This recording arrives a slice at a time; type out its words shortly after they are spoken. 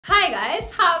Hi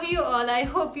guys, how are you all? I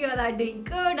hope you all are doing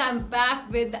good. I'm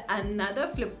back with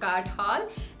another Flipkart haul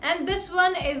and this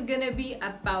one is gonna be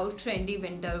about trendy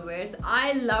winter wears.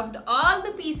 I loved all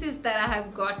the pieces that I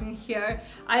have gotten here.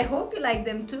 I hope you like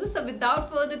them too. So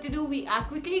without further ado, we are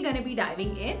quickly gonna be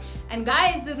diving in. And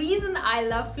guys, the reason I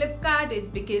love Flipkart is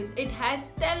because it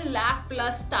has 10 lakh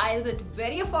plus styles at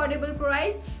very affordable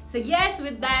price. So yes,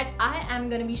 with that, I am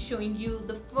going to be showing you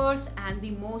the first and the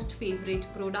most favorite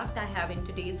product I have in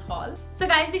today's haul. So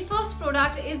guys, the first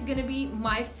product is going to be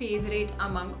my favorite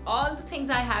among all the things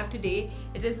I have today.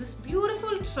 It is this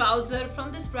beautiful trouser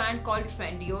from this brand called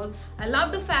Trendyol. I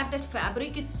love the fact that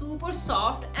fabric is super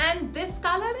soft and this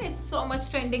color is so much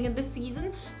trending in this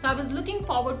season. So I was looking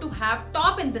forward to have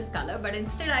top in this color, but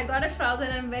instead I got a trouser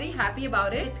and I'm very happy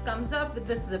about it. It comes up with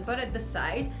the zipper at the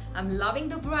side. I'm loving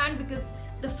the brand because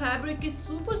the fabric is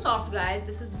super soft, guys.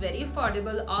 This is very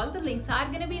affordable. All the links are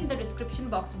going to be in the description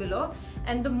box below.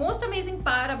 And the most amazing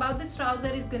part about this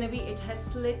trouser is going to be it has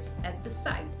slits at the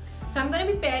side. So I'm going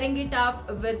to be pairing it up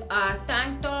with a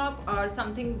tank top or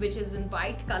something which is in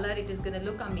white color. It is going to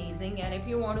look amazing. And if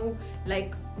you want to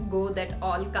like go that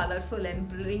all colorful and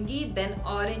blingy, then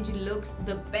orange looks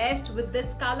the best with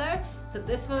this color. So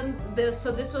this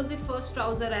was the first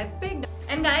trouser I picked.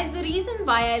 And guys, the reason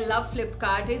why I love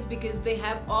Flipkart is because they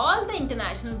have all the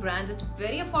international brands at a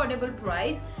very affordable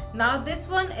price. Now this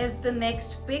one is the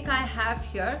next pick I have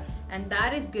here, and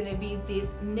that is gonna be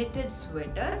this knitted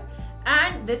sweater,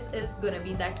 and this is gonna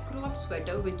be that crop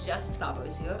sweater which just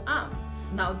covers your arms.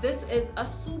 Now this is a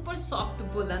super soft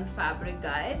woolen fabric,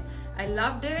 guys. I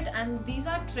loved it, and these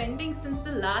are trending since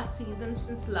the last season,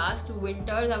 since last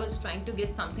winter. I was trying to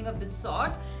get something of this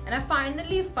sort and I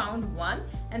finally found one,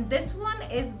 and this one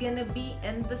is gonna be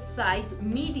in the size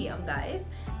medium, guys,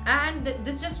 and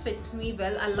this just fits me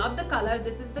well. I love the color.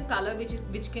 This is the color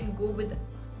which can go with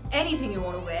anything you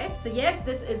want to wear. So yes,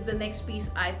 this is the next piece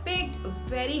I picked.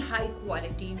 Very high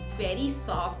quality, very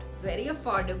soft, very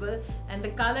affordable, and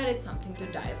the color is something to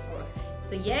die for.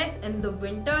 So yes, in the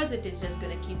winters, it is just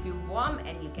gonna keep you warm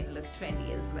and you can look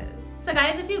trendy as well. So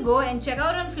guys, if you go and check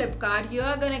out on Flipkart, you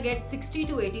are gonna get 60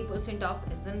 to 80% off.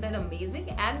 Isn't that amazing?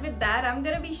 And with that, I'm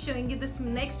gonna be showing you this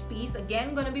next piece.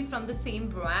 Again, gonna be from the same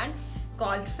brand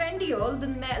called Trendyol.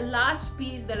 The last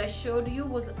piece that I showed you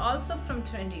was also from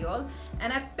Trendyol,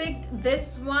 and I picked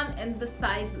this one in the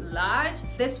size large.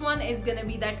 This one is gonna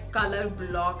be that color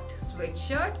blocked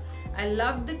sweatshirt. I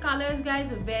love the colors,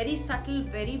 guys. Very subtle,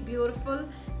 very beautiful.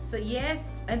 So yes,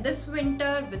 and this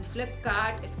winter with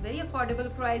Flipkart at very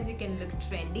affordable price, you can look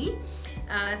trendy.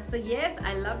 So yes,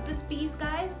 I love this piece,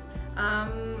 guys.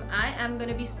 I am going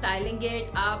to be styling it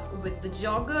up with the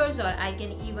joggers, or I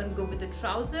can even go with the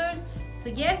trousers. So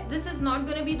yes, this is not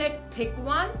going to be that thick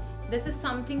one. This is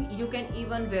something you can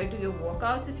even wear to your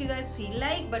workouts if you guys feel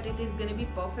like, but it is going to be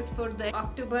perfect for the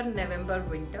October, November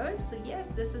winter. So yes,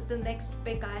 this is the next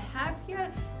pick I have here.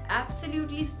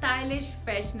 Absolutely stylish,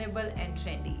 fashionable and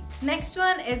trendy. Next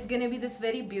one is going to be this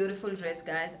very beautiful dress,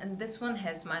 guys, and this one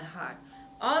has my heart.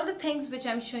 All the things which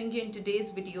I'm showing you in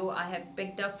today's video, I have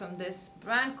picked up from this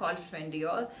brand called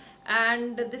Trendyol,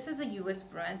 and this is a US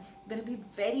brand. Gonna be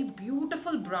very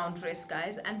beautiful brown dress,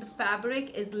 guys, and the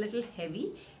fabric is little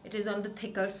heavy. It is on the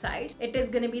thicker side. It is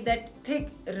gonna be that thick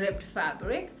ribbed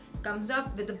fabric. Comes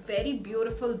up with a very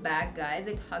beautiful bag, guys.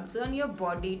 It hugs on your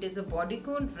body. It is a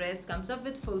bodycon dress. Comes up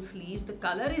with full sleeves. The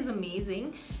color is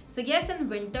amazing. So yes, in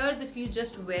winters, if you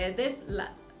just wear this,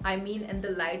 I mean in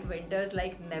the light winters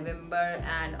like November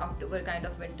and October kind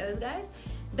of winters, guys,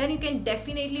 then you can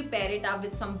definitely pair it up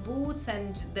with some boots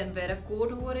and then wear a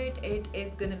coat over it. It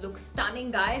is gonna look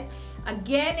stunning, guys.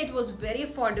 Again, it was very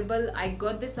affordable. I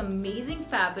got this amazing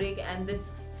fabric and this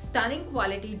stunning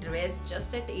quality dress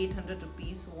just at 800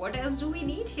 rupees. What else do we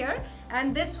need here?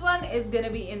 And this one is gonna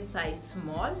be in size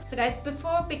small. So guys,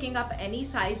 before picking up any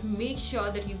size, make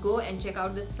sure that you go and check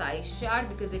out the size chart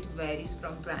because it varies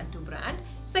from brand to brand.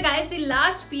 So guys, the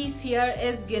last piece here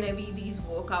is gonna be these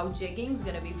workout jeggings,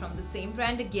 gonna be from the same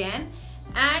brand again.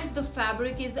 And the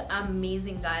fabric is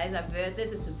amazing, guys. I wear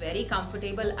this, it's very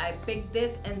comfortable. I picked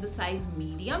this in the size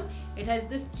medium. It has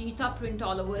this cheetah print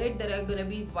all over it. There are gonna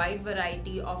be wide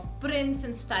variety of prints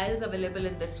and styles available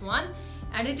in this one,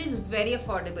 and it is very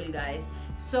affordable, guys.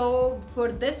 So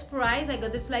for this price, I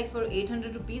got this like for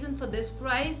 800 rupees, and for this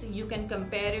price you can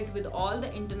compare it with all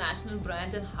the international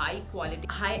brands and high quality,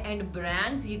 high-end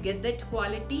brands. You get that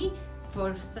quality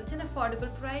for such an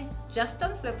affordable price just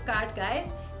on Flipkart, guys.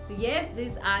 So So yes,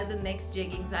 these are the next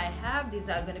jeggings I have. These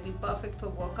are going to be perfect for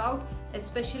workout,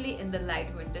 especially in the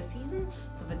light winter season.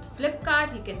 So with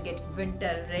Flipkart, you can get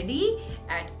winter ready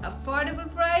at affordable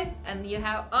price, and you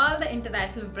have all the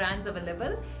international brands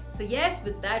available. So yes,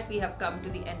 with that we have come to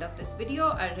the end of this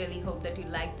video. I really hope that you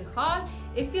liked the haul.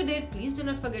 If you did, please do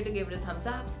not forget to give it a thumbs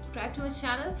up, subscribe to my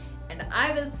channel, and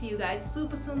I will see you guys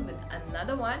super soon with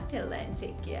another one. Till then,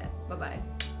 take care. Bye bye.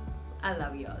 I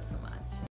love you all so much.